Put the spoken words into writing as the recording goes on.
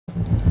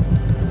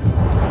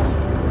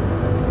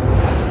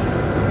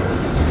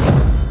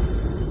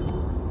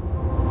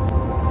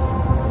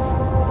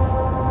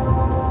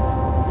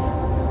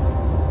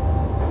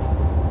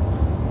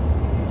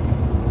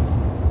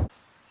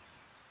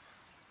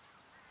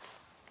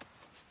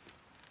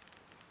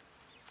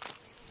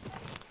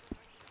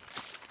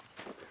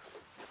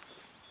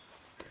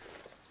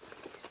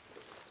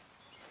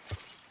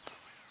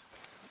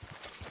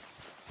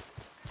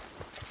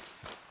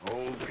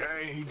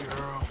way,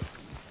 girl.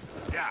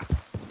 Yeah.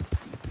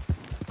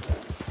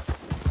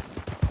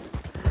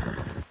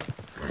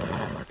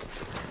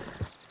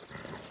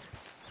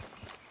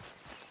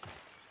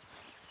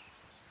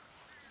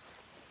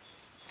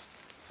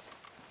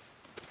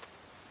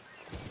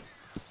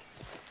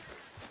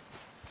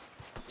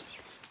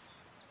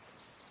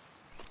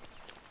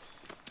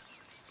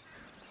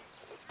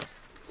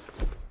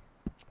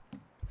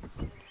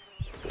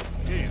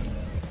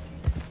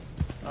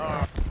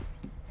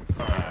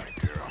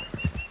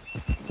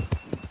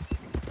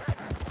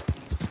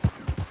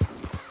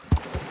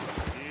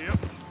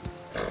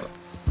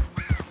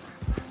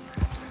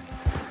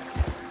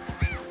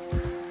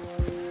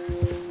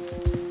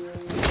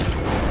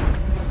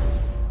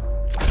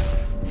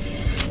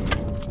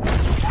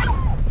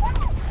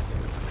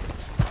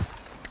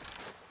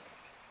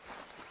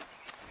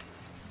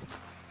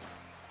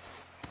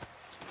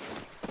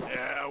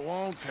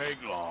 Won't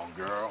take long,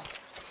 girl.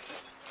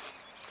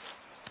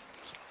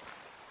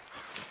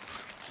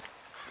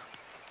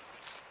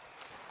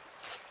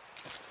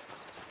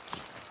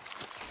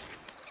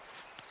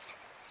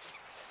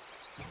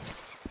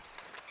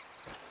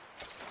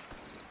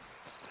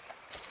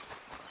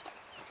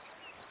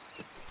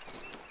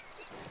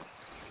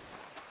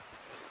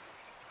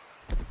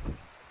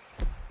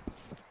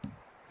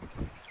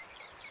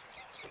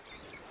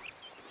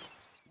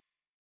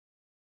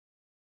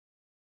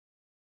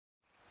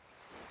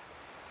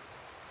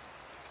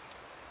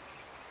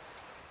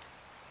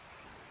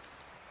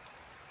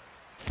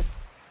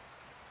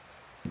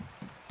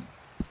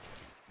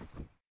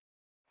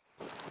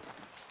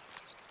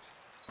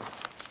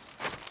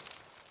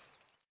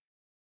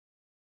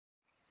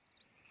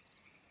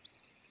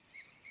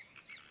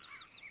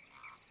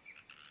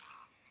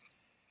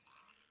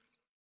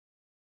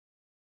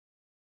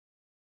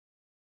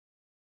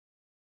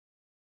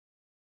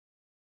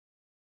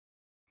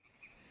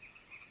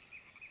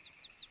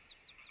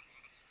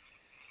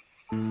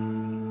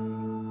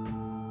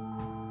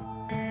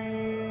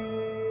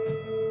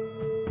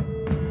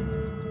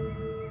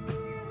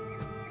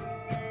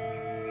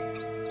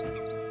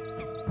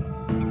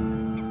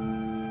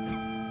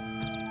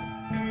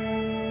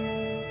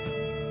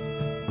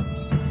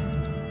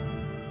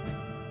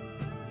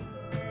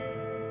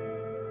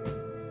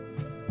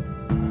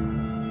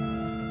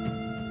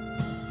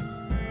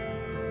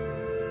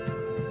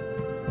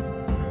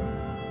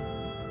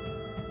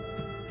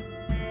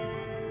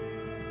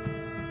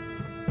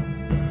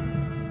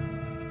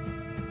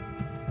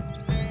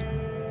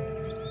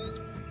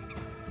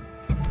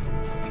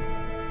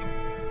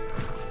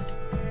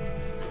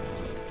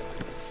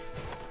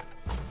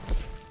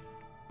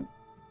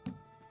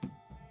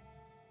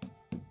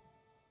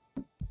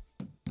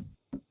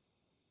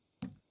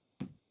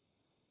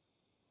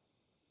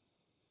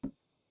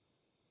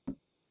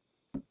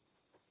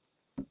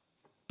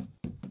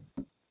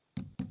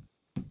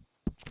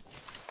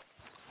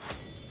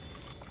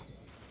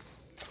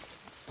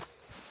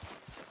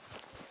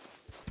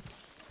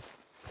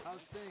 How's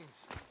things?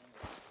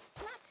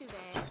 Not too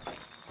bad.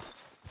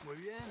 Where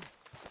you in?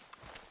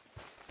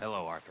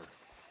 Hello, Arthur.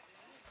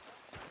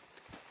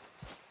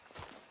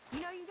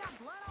 You know you got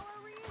blood all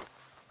over you?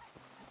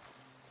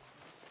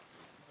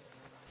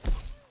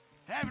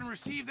 Haven't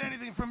received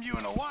anything from you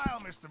in a while,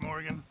 Mr.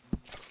 Morgan.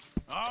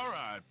 All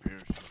right,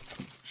 Pearson.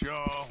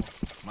 Sure.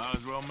 Might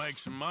as well make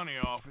some money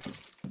off it.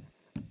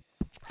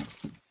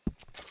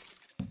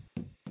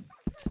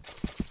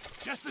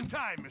 Just in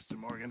time, Mr.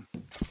 Morgan.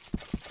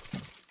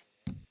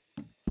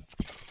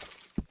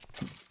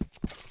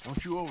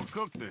 Don't you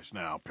overcook this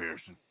now,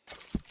 Pearson.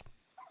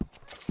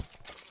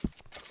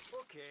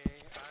 Okay,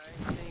 I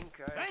think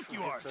I should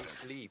get some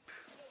sleep.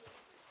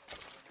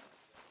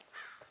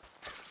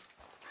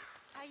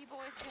 How you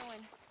boys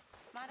doing?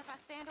 Mind if I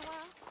stand a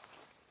while?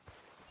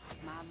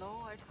 My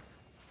lord.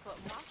 But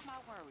mark my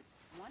words,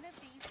 one of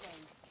these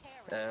days,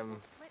 Karen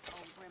will slit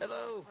old Grimshaw's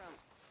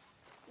throat.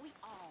 We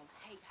all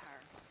hate her.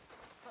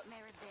 But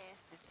Mary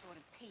Beth is sort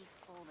of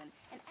peaceful, and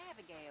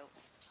Abigail,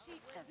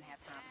 she doesn't have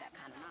time for that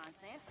kind of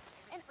nonsense.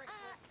 And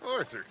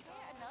Arthur.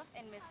 Fair enough,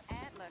 and Miss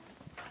Adler.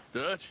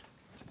 Dutch?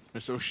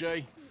 Miss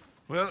O'Shea?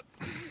 Well,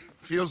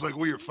 feels like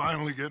we are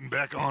finally getting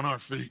back on our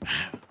feet.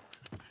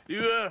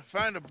 You,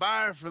 find a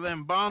buyer for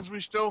them bonds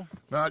we stole?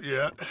 Not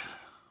yet,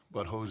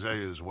 but Jose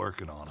is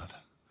working on it.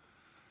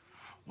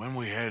 When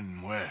we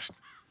heading west?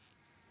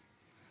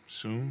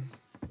 Soon?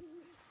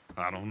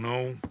 I don't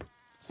know.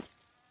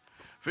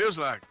 Feels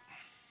like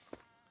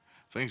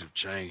things have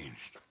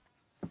changed.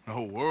 The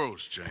whole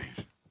world's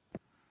changed.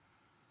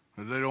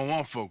 But they don't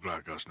want folk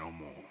like us no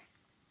more.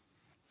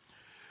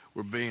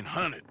 We're being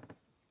hunted.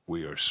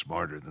 We are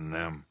smarter than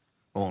them.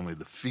 Only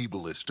the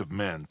feeblest of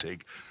men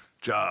take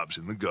jobs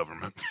in the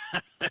government.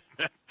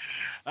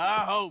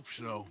 I hope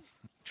so.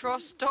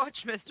 Trust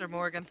Dutch, Mr.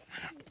 Morgan.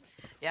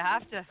 You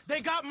have to.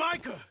 They got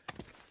Micah!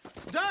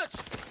 Dutch!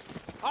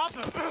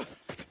 Arthur!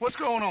 What's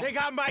going on? They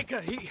got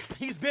Micah.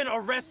 He's been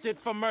arrested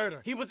for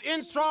murder. He was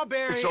in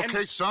Strawberry. It's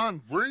okay,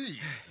 son. Breathe.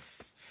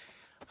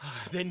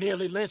 They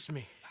nearly lynched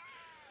me.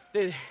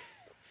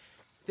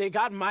 They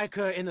got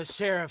Micah and the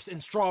sheriffs in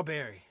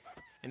Strawberry,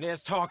 and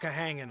there's talk of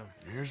hanging them.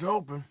 Here's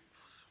hoping.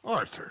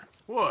 Arthur,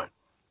 What?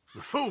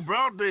 The fool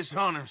brought this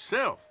on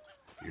himself.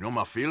 You know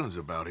my feelings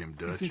about him,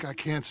 you Dutch. think I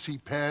can't see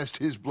past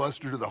his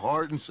bluster to the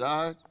heart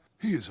inside?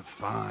 He is a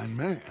fine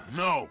man.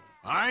 No,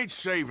 I ain't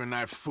saving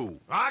that fool.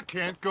 I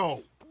can't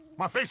go.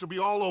 My face will be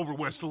all over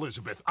West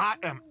Elizabeth. I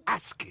am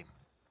asking.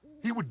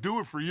 He would do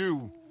it for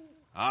you.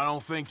 I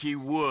don't think he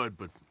would,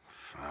 but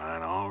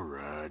fine, all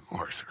right.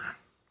 Arthur.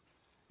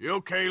 You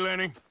okay,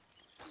 Lenny?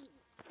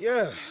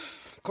 Yeah,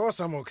 of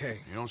course I'm okay.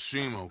 You don't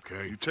seem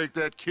okay. You take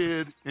that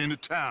kid into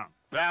town.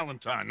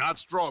 Valentine, not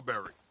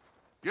Strawberry.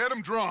 Get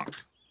him drunk.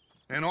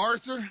 And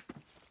Arthur,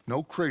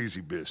 no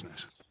crazy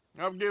business.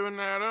 I've given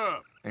that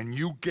up. And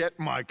you get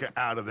Micah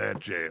out of that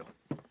jail.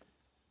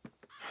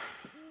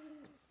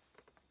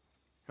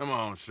 Come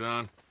on,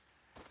 son.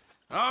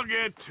 I'll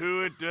get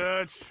to it,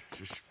 Dutch.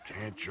 Just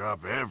can't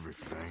drop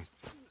everything.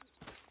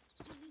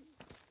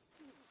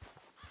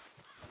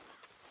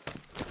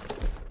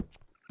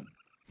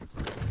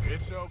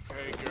 It's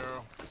okay,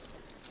 girl.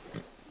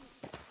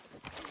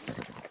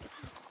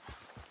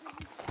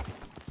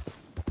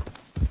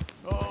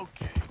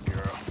 Okay,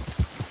 girl.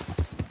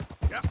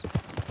 Yep.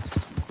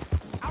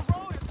 I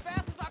rode as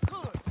fast as I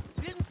could.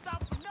 Didn't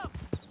stop for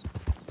nothing.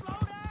 Slow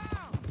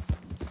down.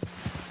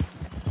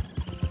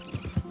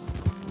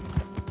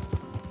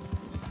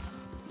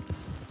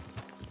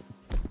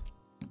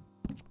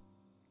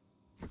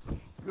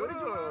 Good,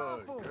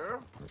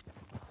 girl.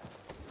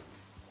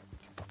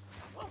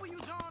 What were you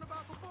jawing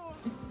about before?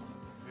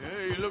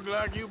 Yeah, you look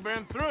like you've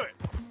been through it.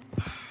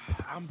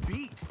 I'm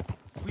beat.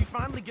 We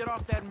finally get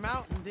off that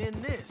mountain, then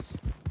this.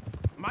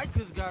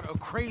 Micah's got a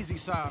crazy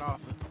side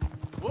off it.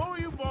 What were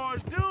you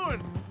boys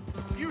doing?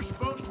 You were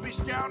supposed to be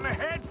scouting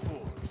ahead for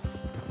us.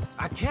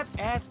 I kept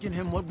asking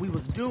him what we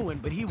was doing,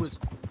 but he was,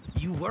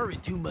 "You worry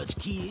too much,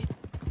 kid.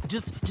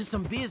 Just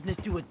some business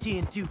to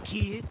attend to,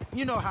 kid.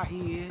 You know how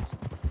he is."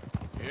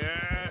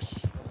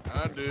 Yes,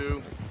 I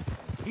do.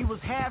 He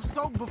was half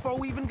soaked before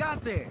we even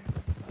got there.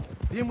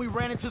 Then we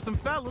ran into some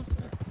fellas.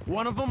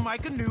 One of them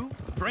Micah knew,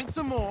 drank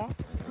some more.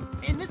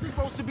 And this is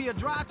supposed to be a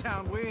dry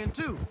town we're in,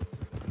 too.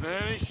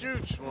 Then he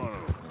shoots one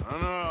of them. I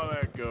know how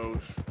that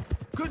goes.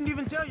 Couldn't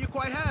even tell you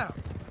quite how.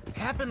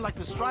 Happened like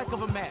the strike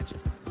of a match.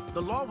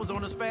 The law was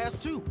on us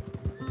fast, too.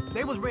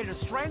 They was ready to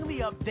strangle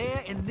me up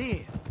there and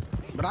then.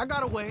 But I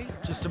got away,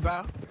 just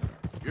about.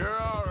 You're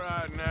all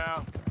right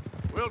now.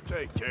 We'll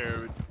take care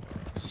of it.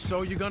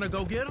 So you gonna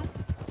go get him?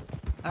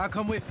 I'll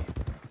come with you.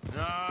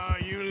 No,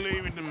 you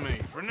leave it to me.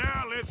 For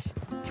now, let's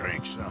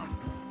drink some.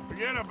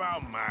 Forget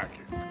about Micah.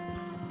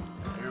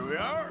 Here we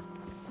are.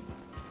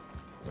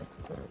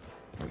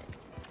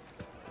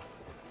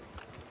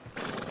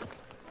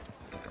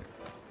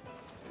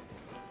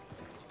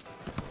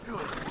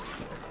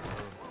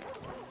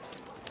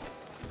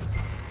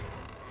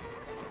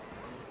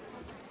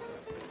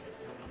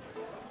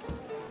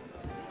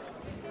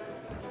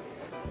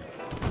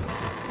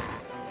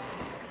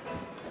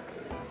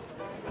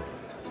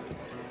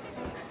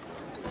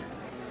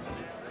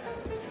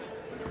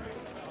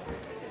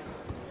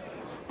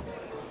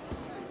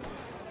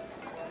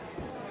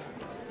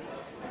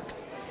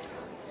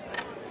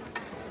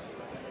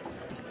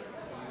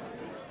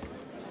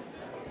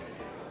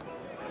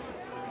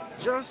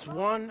 Just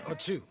one or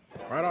two,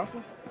 right,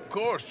 Arthur? Of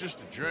course,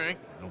 just a drink.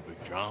 No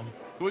big drama.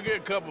 Can we get a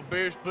couple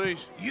beers,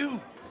 please?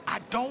 I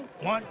don't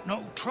want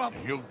no trouble.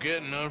 You'll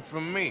get none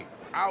from me.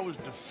 I was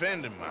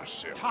defending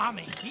myself.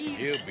 Tommy,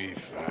 he's... He'll be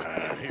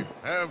fine. Here,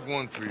 have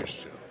one for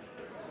yourself.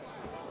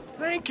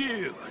 Thank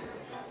you.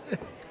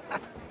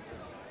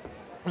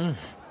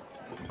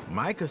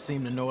 Micah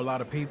seemed to know a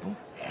lot of people.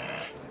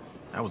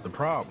 That was the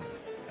problem.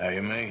 How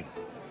you mean?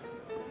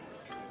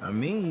 I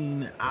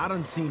mean, I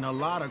done seen a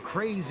lot of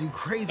crazy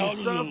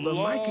stuff, but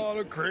Micah... A lot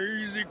of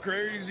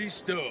crazy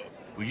stuff.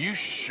 Will you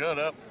shut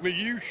up? Will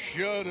you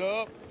shut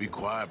up? Be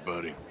quiet,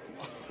 buddy.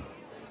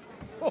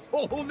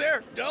 Oh,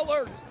 they're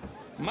dullards.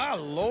 My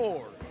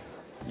lord.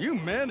 You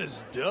men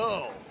is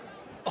dull.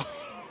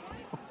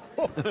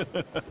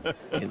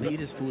 Hey, leave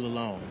this fool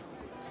alone.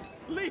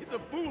 Leave the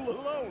fool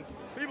alone.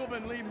 People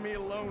been leaving me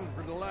alone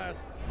for the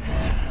last...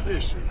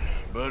 Listen,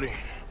 buddy.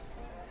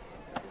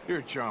 You're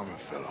a charming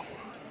fellow.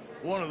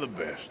 One of the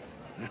best.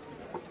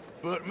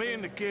 But me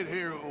and the kid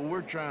here,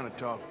 we're trying to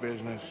talk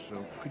business,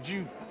 so could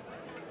you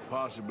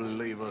possibly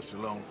leave us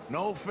alone?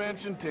 No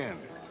offense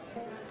intended.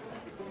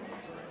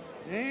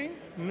 Ain't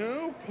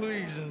no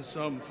pleasing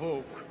some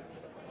folk.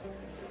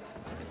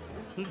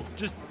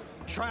 Just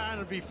trying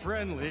to be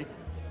friendly.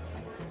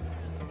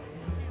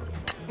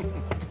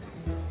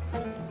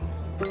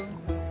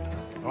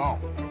 Oh.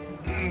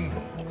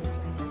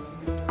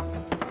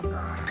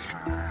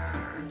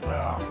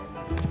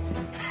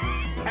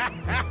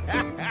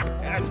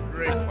 That's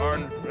great,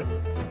 partner.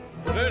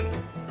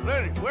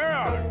 Lenny, where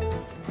are you?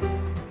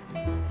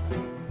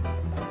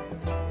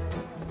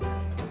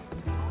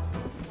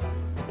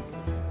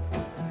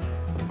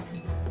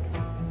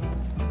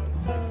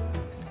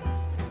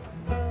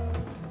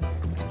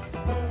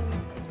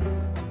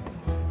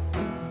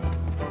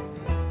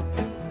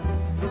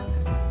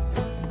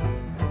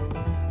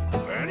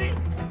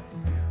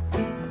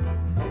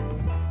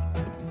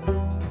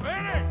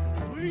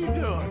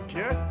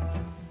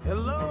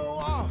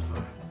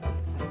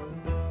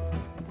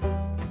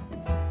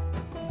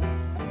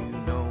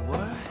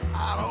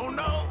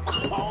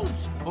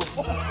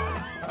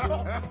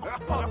 Man,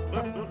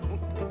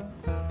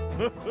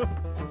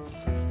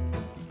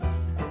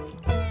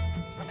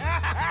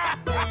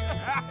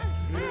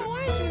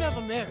 why ain't you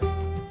never married?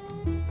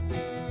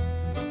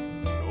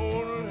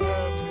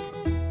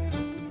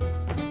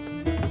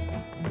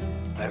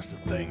 That's the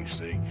thing, you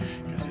see,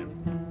 because it...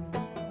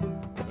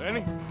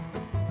 Lenny?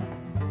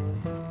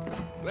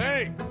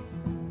 Lenny!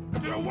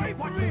 Get away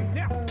from me!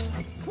 Now!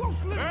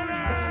 Who's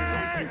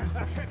Lenny!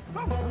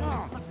 Come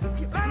on!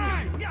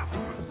 Lenny!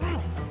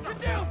 Get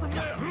down from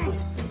there!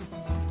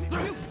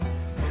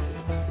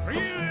 Are you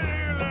in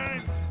here,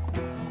 Lenny?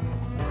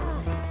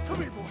 Come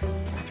here, boy!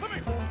 Come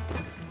here!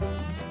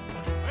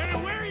 Lenny,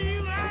 where are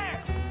you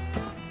at?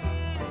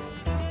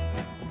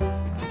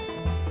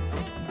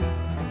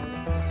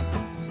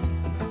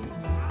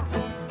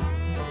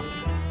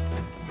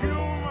 You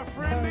know where my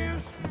friend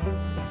is?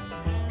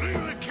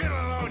 Leave the kid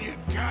alone, you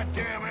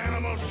goddamn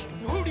animals!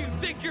 Who do you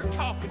think you're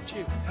talking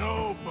to?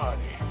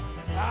 Nobody.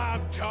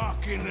 I'm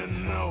talking to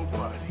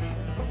nobody.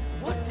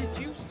 What did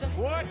you say?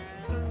 What?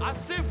 I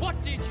said,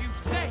 what did you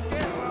say?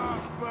 Get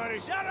lost, buddy.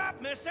 Shut up,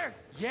 mister!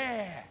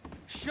 Yeah,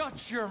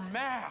 shut your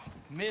mouth,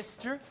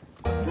 mister.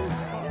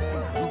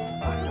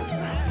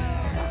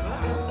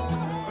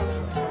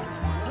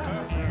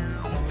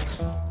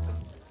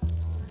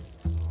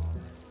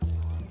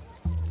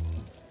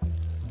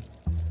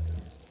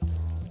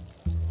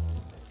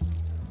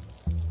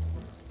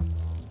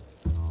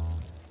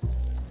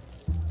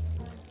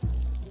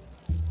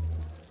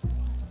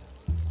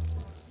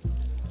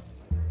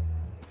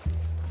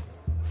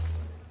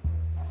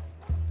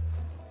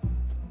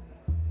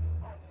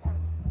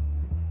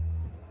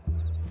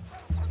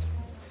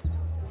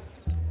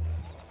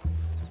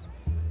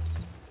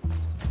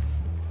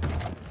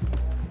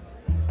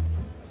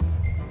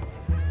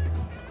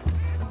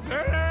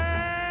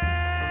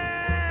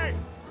 Lenny!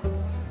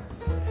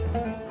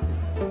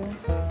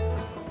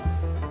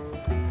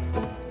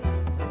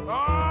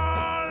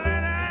 Oh,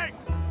 Lenny!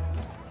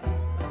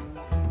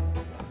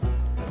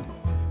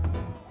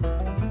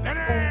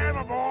 Lenny,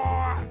 my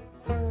boy!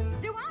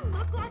 Do I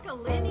look like a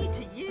Lenny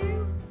to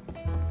you?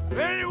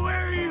 Lenny,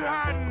 where are you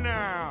hiding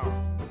now?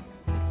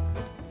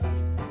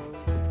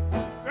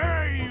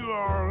 There you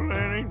are,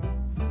 Lenny.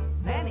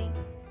 Lenny?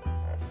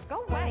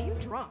 Go away, you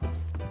drunk.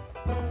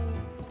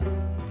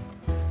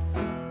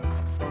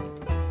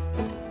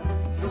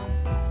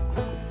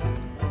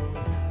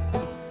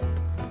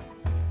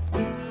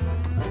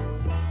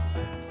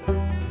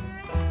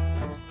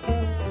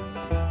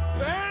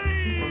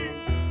 Lenny!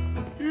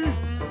 You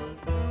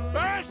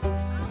bastard!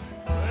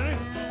 Lenny!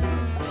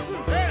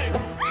 Lenny!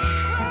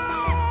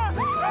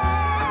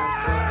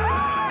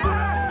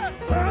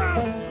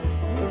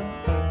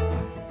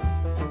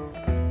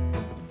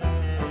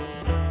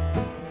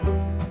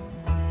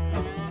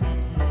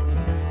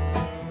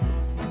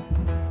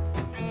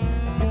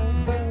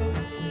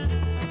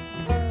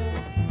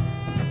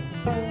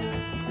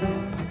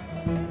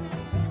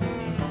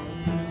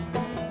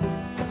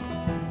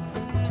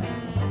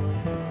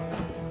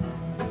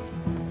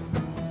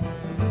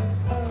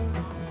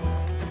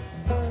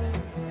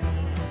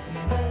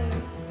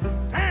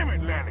 Damn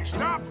it, Lenny!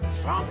 Stop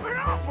slumping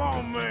off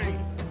on me!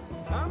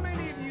 How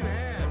many of you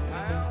have,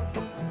 pal?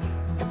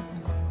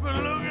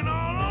 Been looking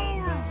all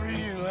over for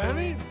you,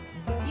 Lenny.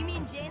 You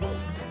mean Jenny?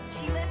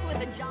 She left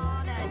with a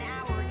John an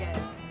hour ago.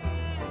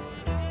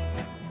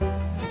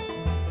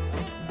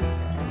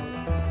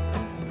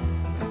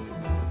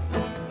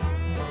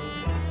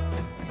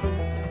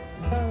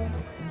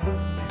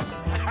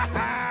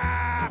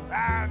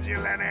 Found you,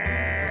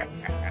 Lenny.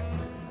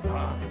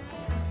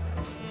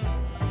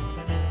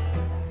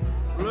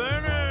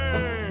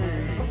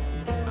 Lenny!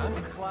 I'm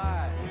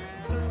Clyde.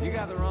 You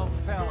got the wrong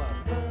fellow.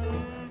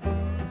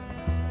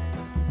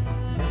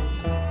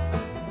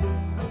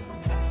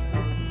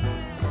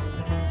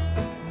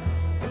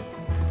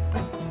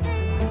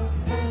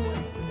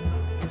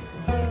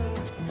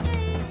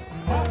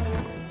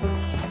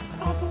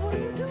 Arthur, what are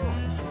you doing?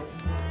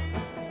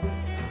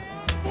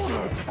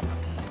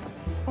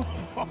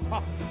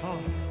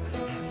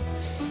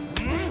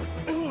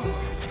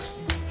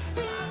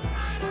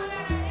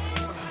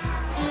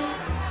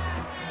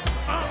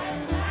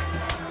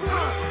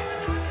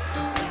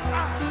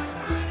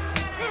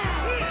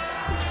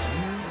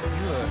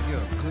 You're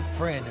a good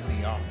friend to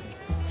me, Arthur.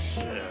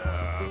 Shut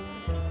up.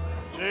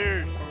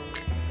 Cheers.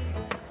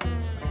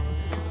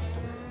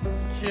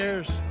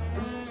 Cheers.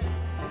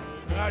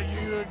 Not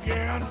you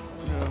again?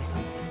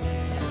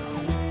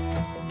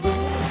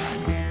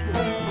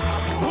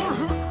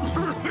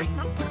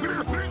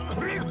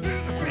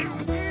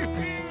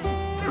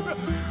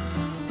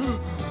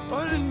 I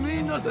didn't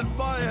mean nothing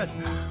by it.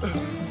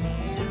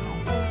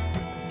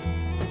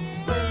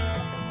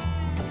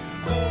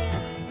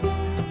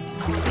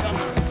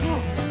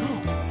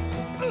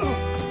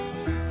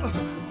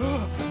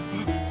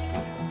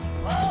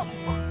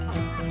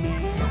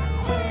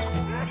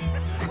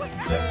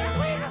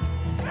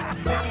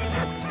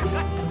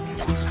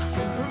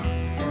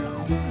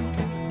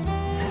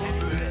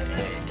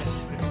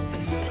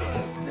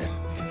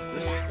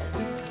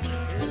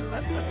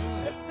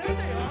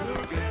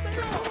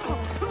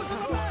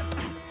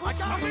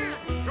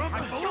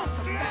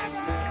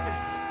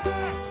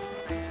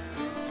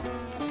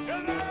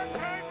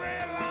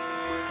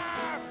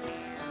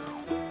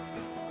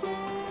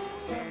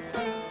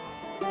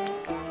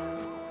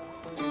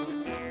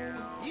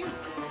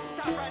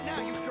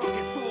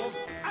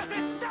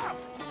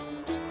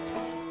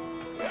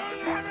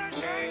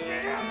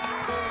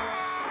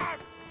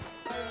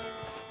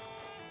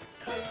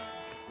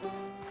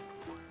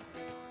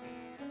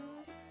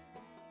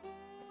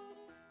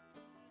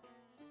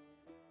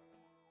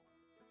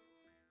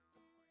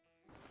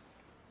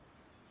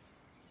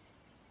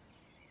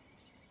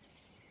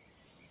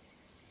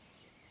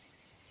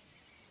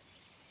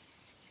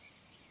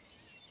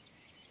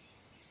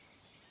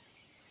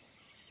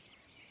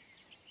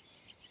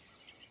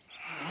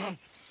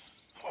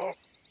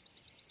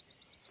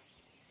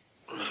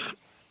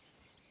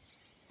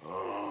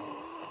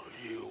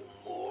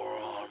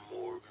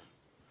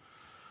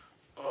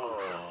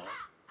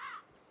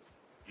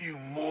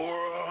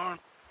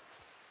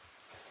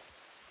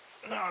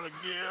 Not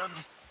again.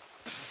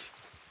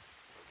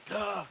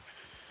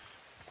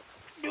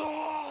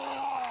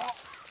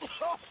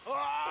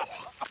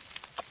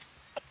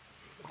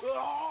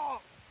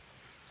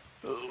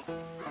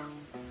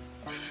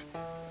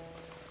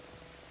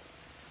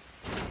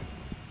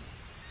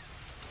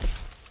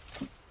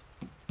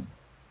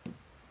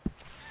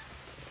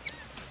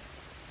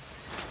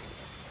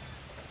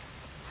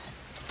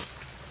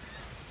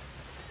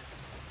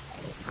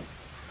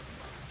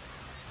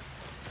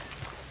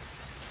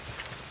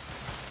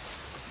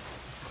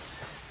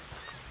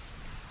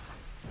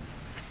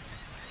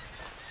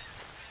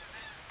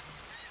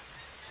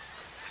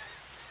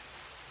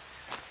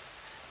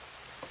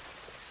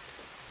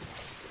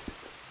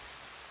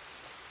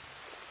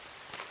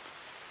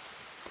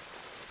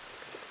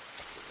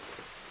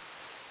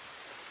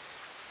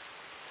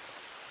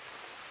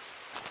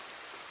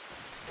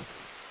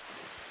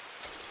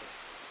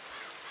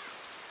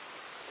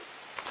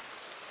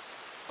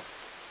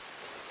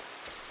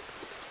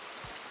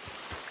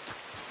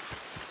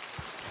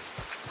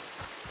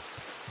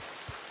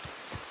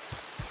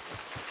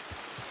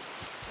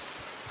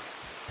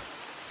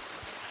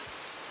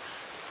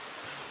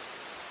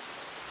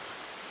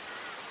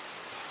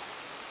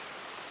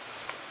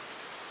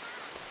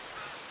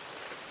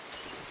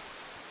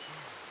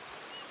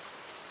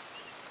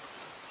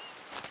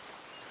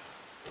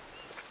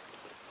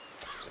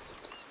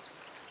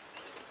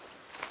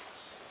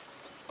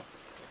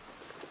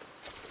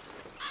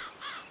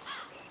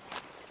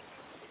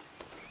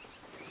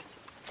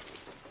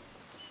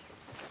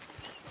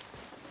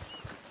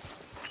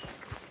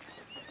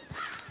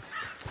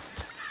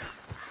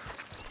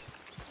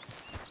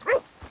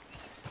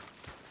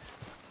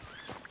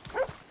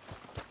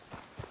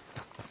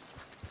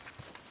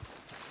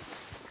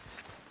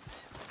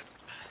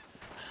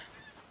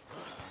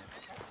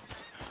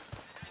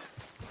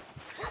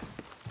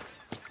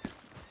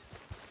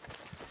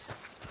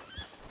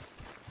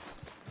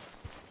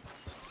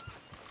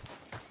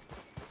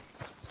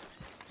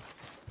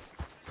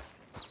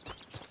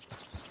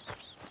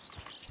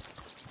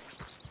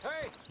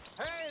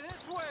 Hey,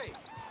 this way!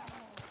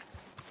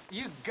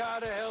 You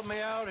gotta help me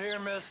out here,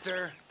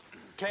 mister.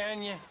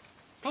 Can you?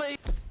 Please?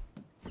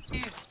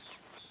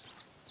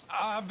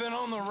 I've been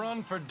on the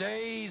run for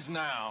days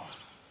now.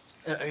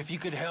 If you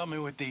could help me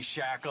with these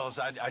shackles,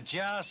 I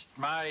just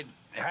might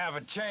have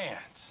a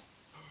chance.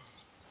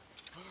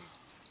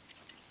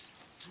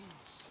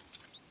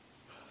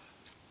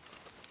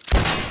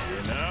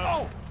 You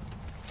know?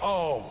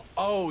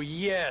 Oh,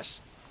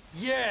 yes.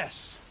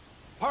 Yes.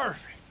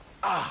 Perfect.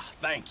 Ah,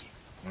 thank you.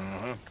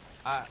 Mm-hmm.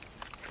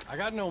 I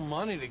got no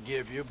money to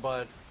give you,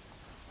 but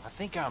I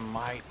think I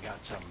might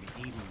got something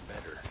even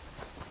better.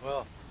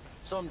 Well,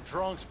 some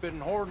drunk's been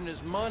hoarding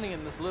his money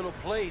in this little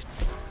place.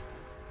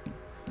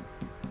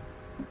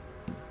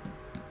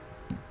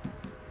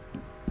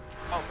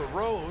 Off the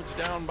roads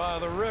down by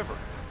the river.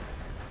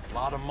 A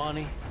lot of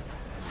money,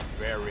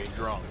 very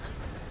drunk.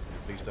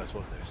 At least that's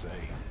what they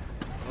say.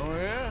 Oh,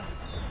 yeah?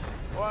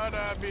 Why'd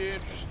I be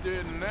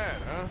interested in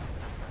that, huh?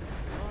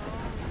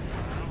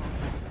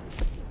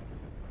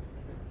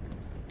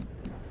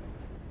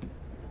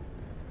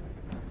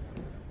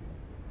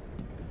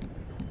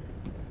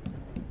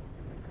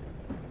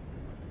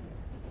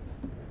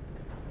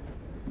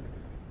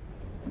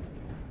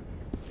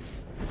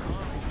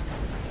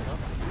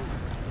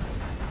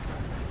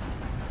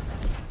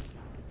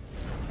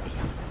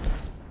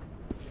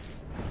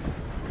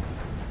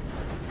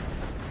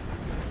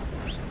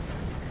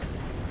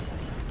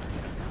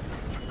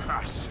 For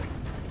Christ's sake.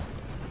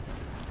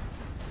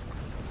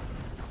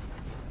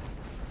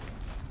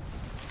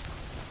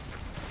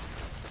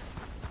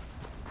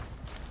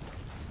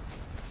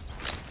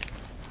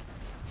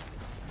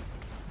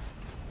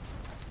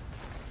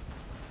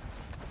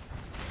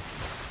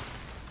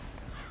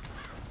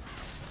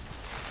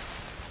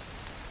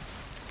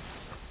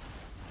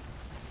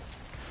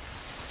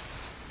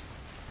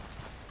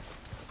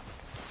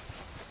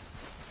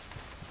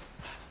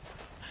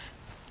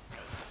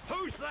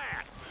 Who's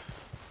that?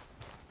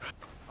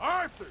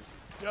 Arthur,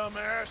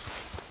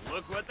 dumbass.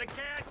 Look what the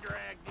cat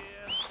dragged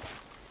in.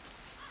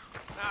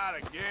 Not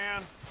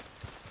again.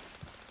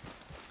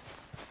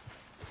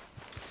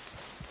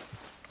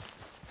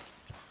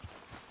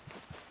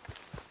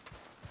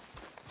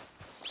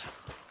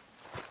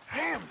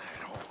 Damn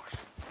that horse.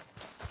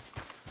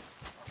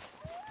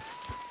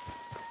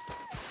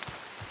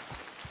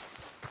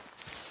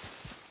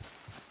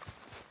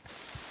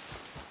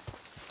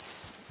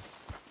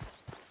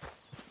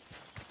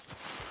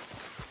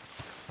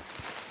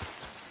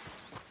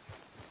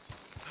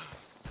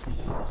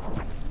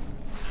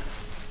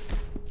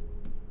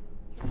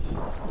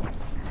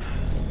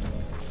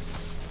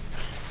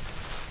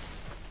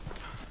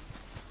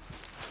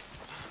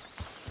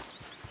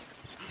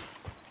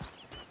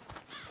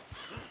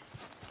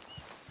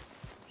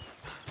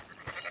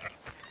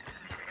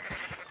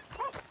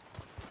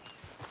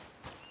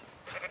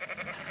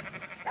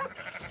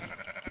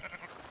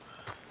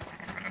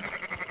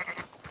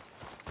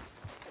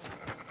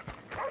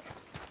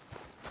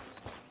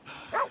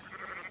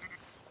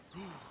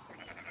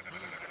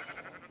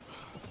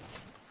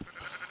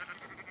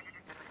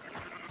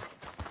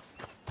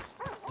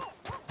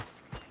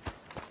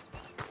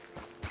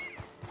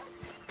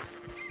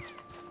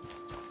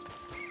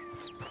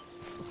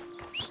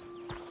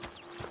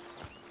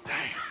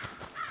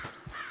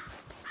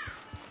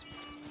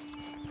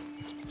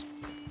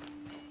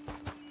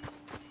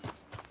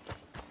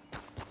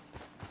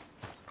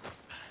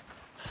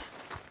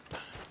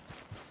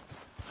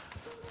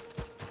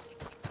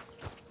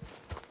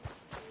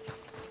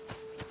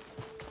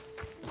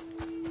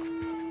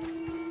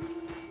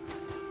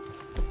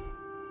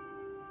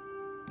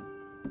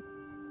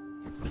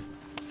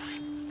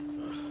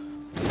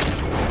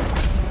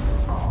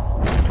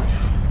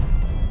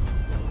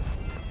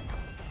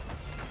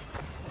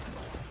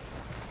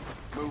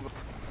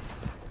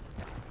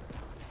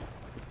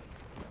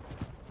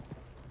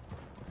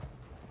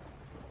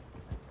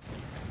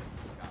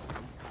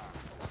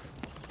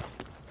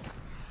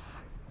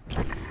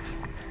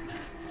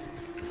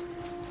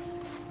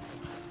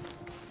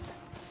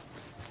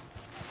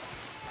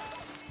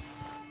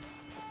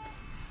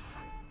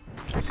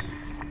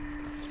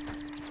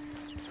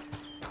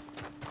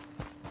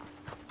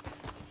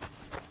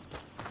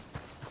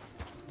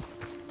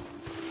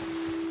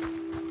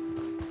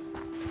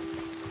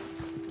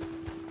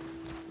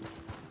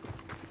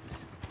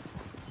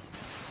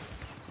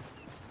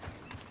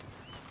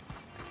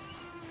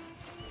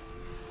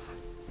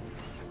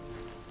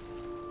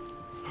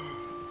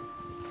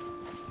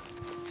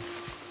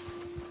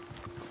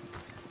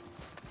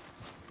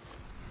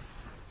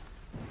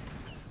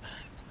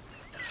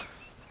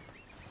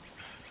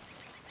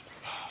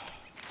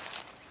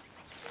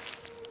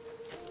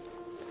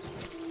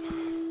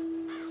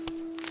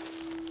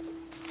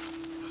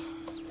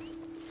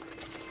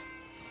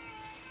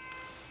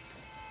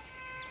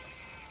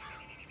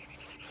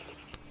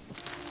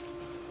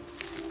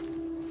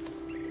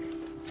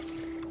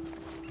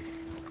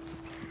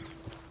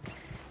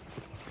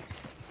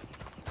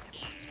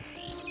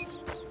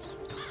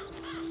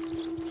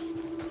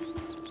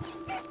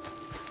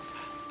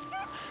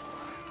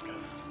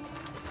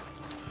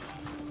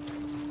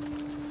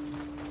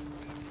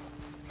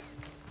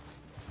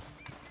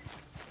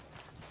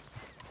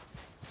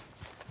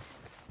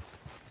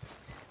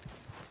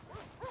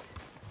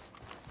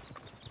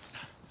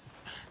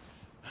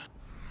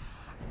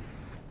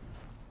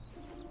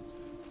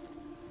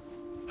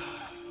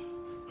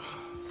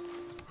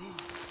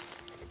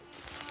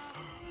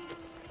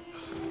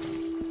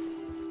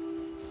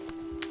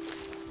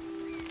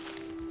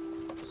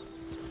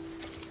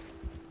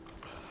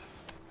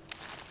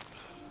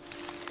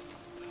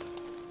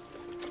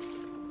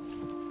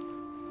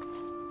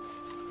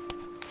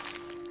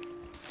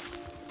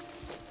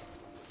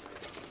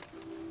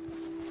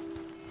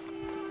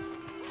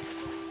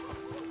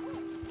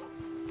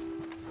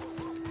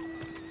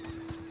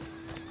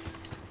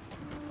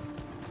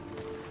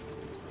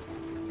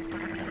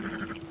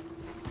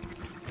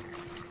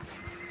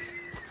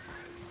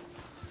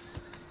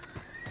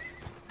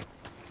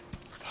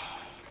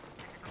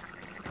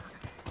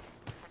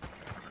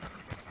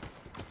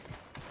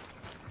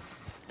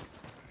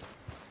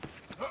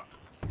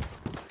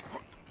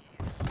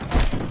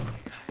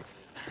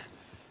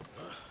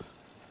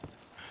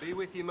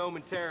 with you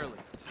momentarily.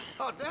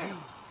 Oh, damn.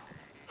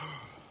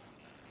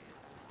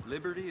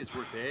 Liberty is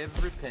worth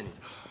every penny.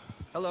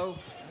 Hello,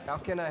 how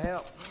can I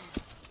help?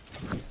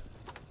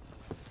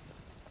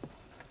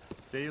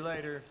 See you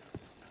later.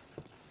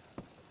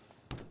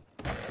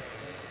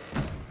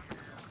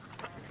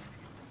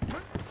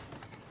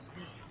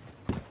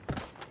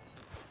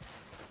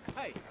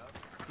 Hey,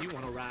 you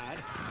want to ride?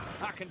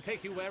 I can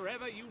take you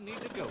wherever you need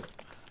to go.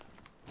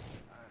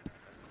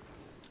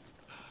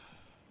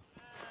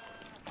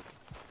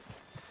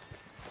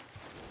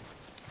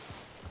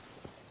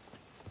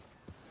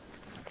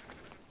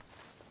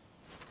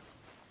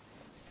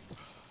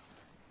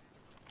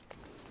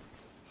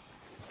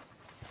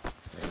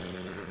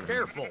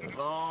 Careful.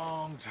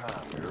 Long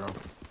time, girl.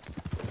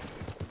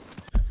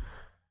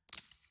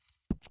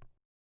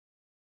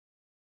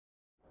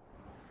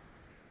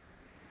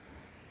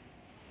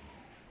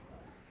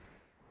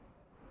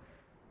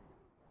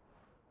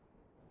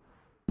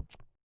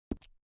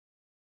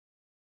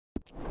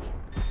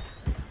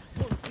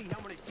 We'll see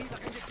how many teeth I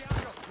can get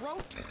down your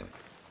throat.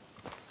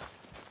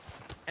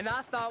 And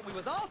I thought we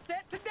was all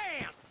set to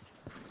dance.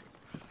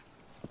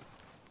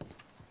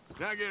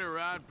 Can I get a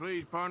ride,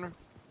 please, partner?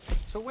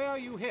 So where are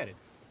you headed?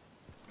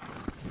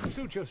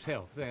 Suit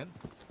yourself, then.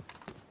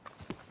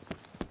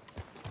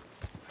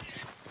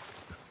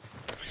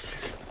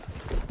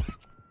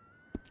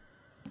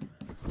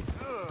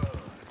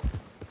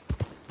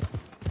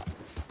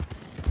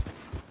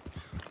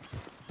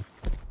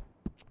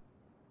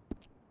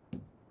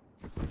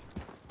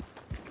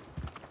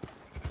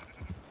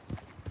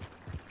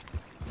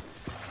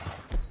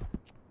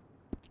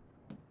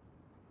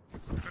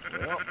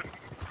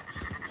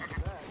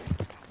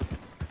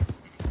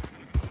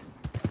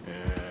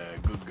 Yeah,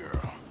 good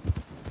girl.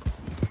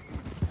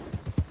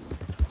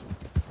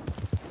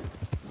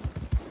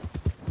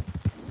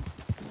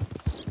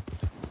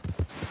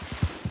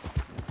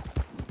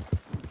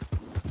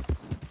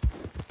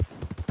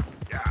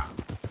 Yeah.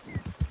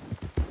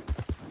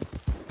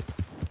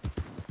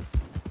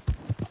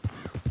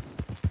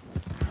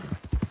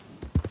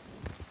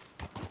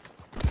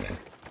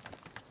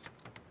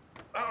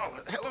 Oh,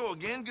 hello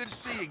again. Good to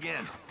see you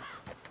again.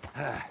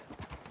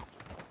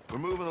 We're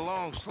moving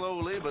along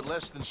slowly, but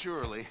less than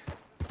surely.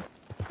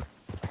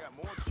 I got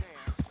more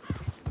chance of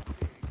teaching the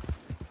pig.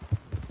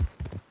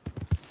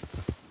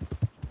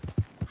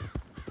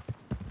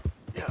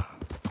 Yeah.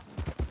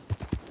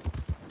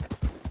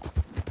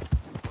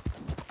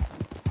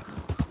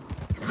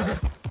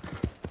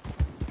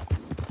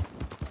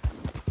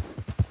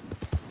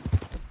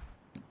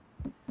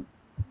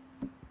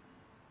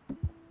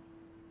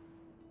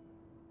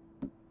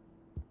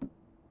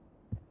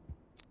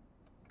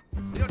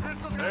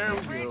 There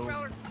we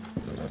go.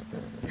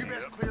 You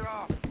best clear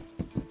off.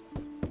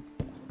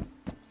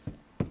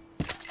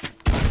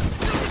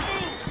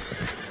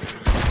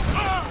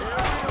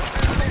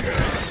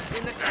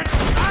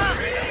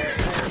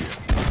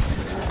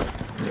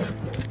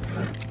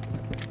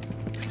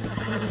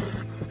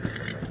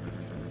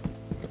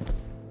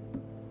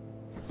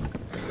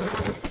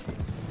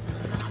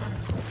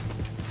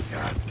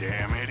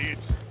 Goddamn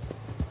idiots.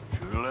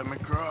 Should've let me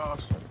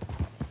cross.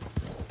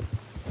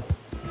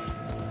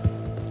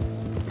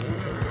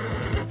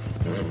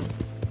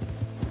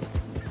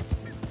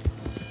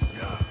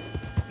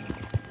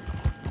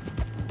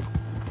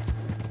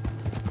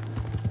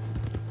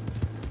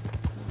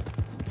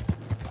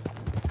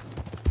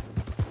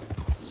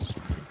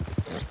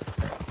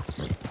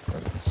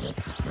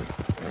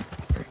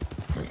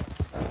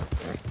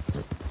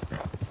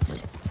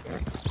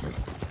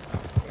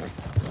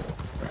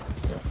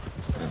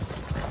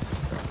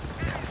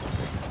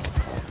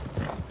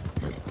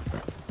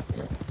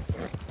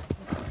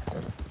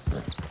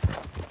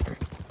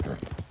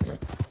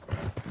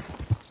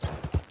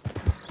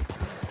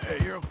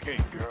 Hey, you're okay,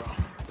 girl.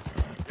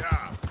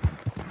 Yeah.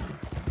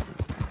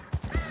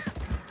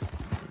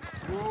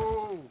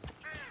 Whoa.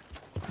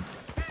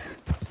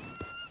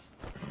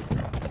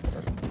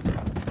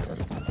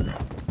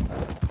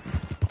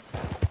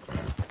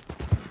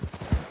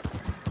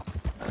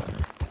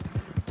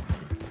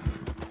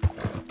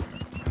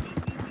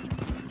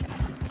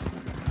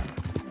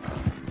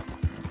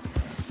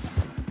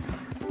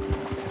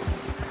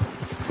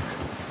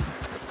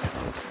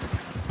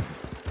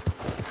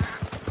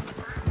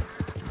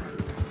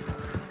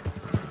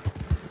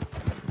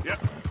 Yep.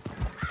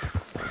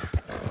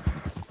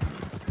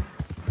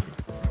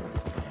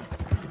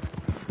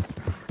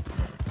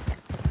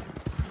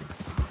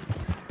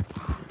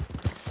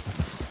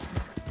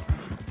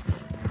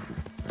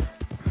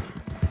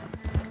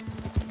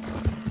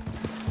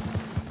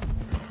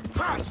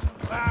 Christ!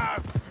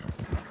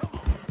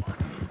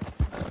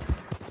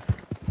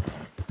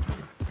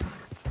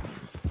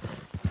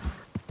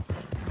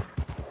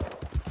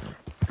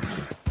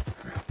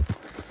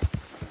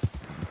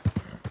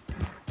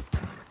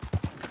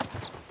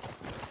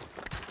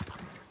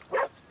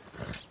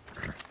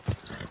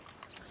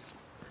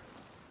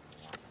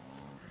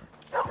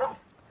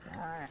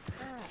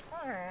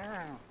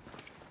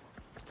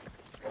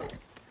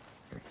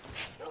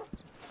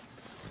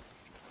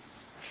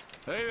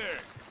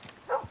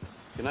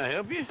 Can I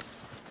help you?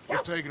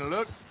 Just taking a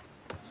look.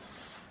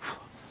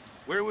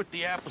 We're with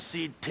the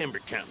Appleseed Timber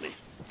Company.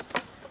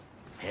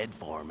 Head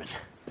foreman.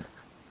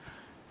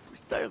 We're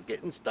still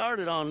getting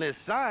started on this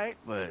site,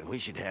 but we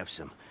should have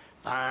some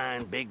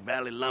fine Big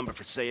Valley lumber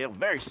for sale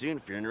very soon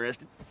if you're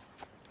interested.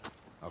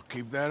 I'll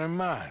keep that in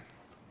mind.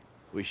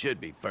 We should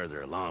be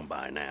further along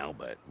by now,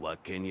 but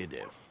what can you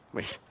do? I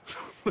mean,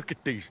 look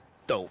at these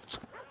dolts.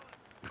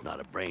 There's not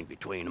a brain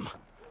between them.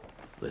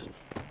 Listen,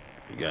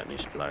 you got any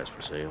supplies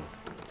for sale?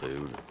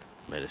 Food,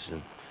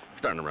 medicine? We're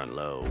starting to run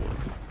low,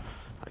 and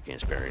I can't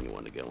spare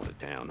anyone to go into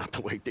town. Not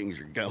the way things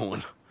are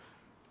going.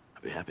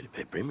 I'd be happy to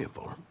pay premium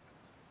for them.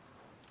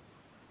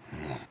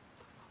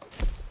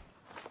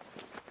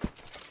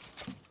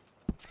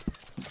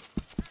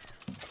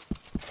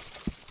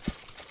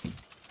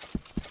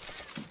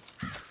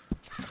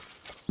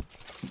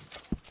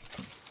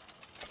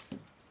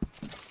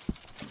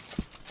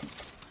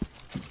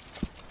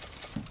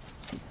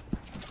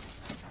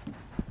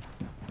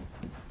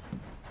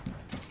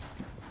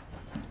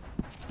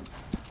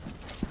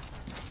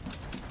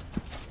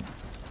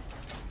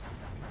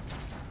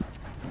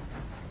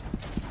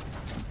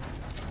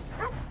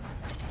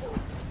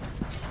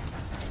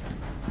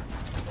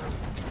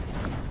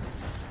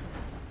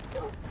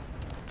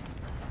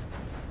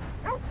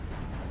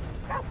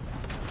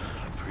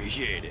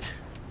 Appreciate it.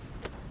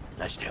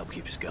 That should help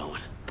keep us going.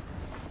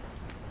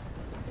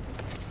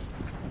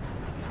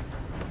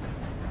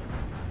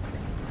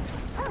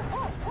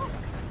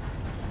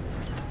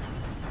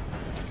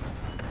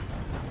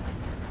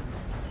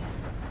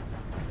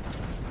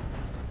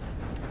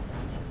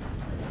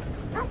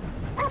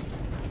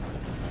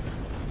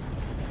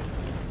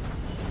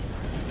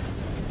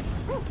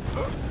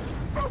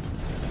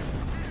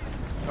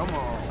 Come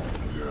on,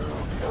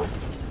 girl.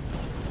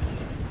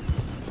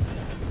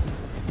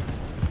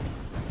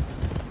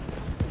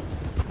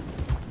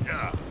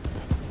 Yeah,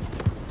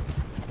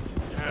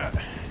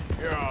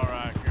 you're all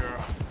right,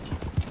 girl.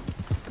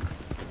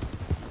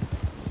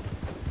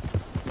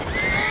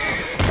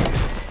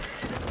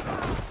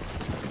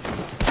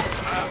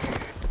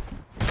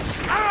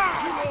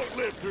 You won't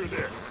live through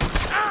this.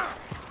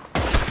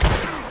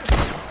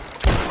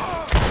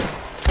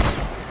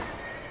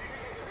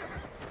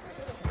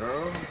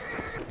 Girl.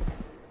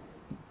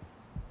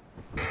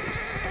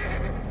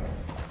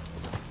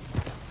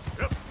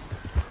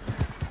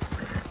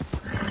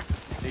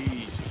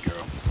 Easy,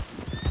 girl.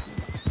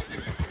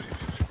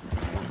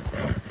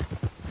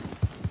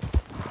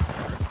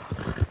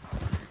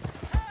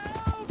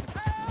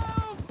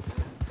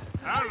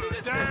 Out of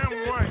the damn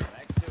way!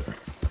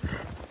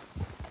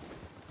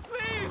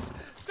 Please!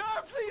 Sir,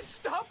 please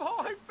stop! Oh,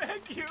 I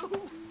beg you!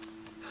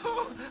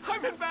 Oh,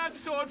 I'm in bad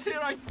sorts here.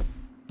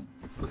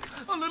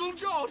 A little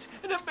jolt,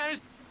 and a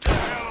man's... Get the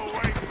hell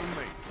away from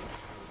me!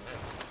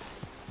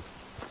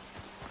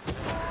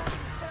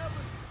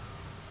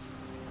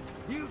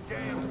 You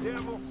damn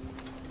devil.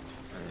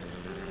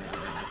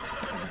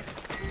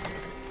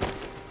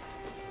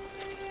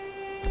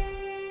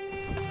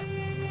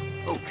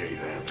 Okay,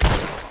 then.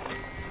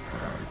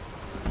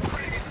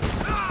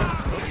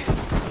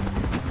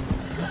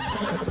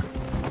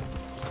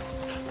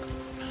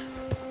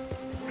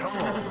 Come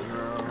on,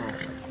 girl.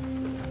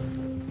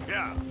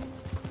 Yeah.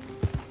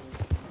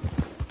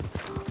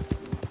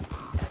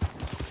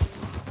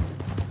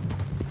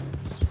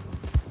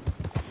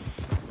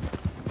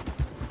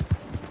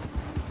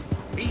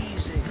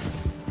 Easy.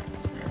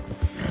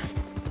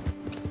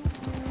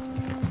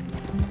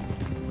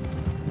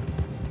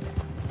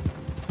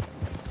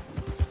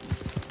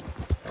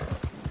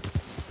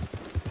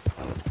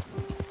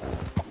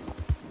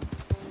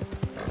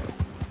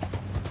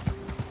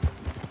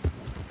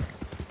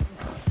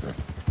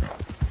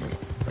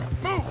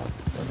 Move!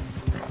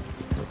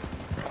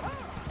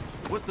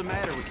 What's the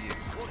matter with you?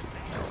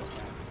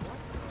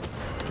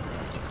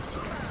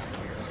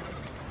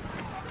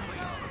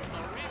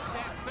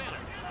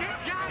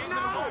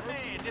 Oh,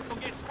 man, this'll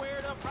get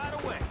squared up right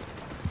away.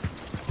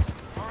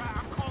 All right,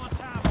 I'm calling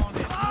time on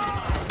this.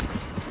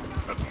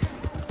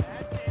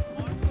 That's it,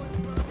 one foot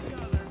in front of the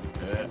other.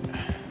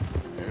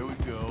 There we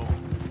go.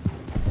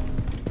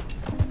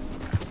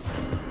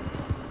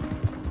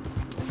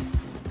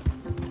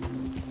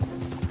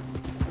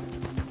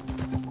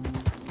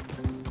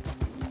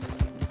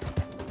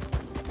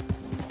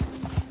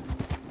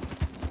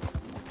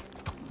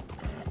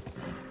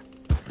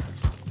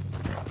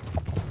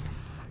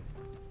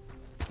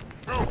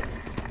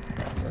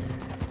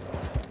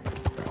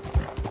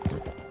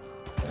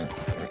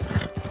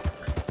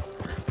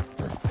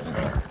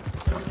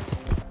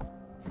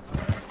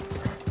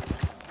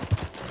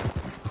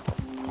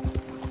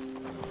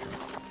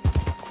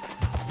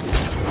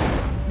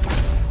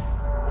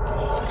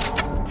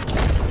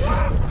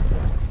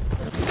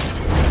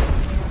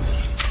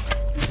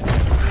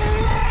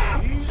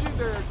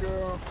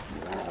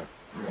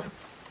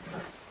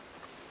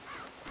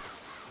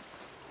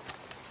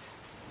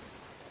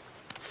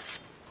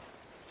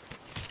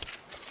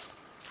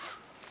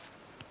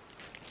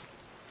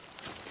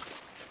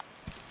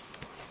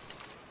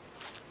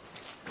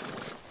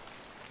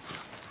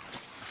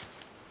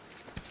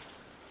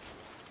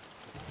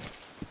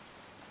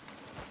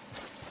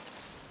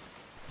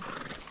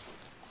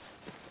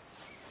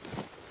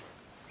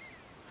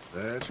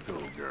 Let's go,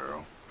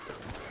 girl.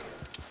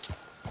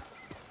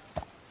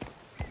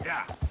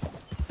 Yeah.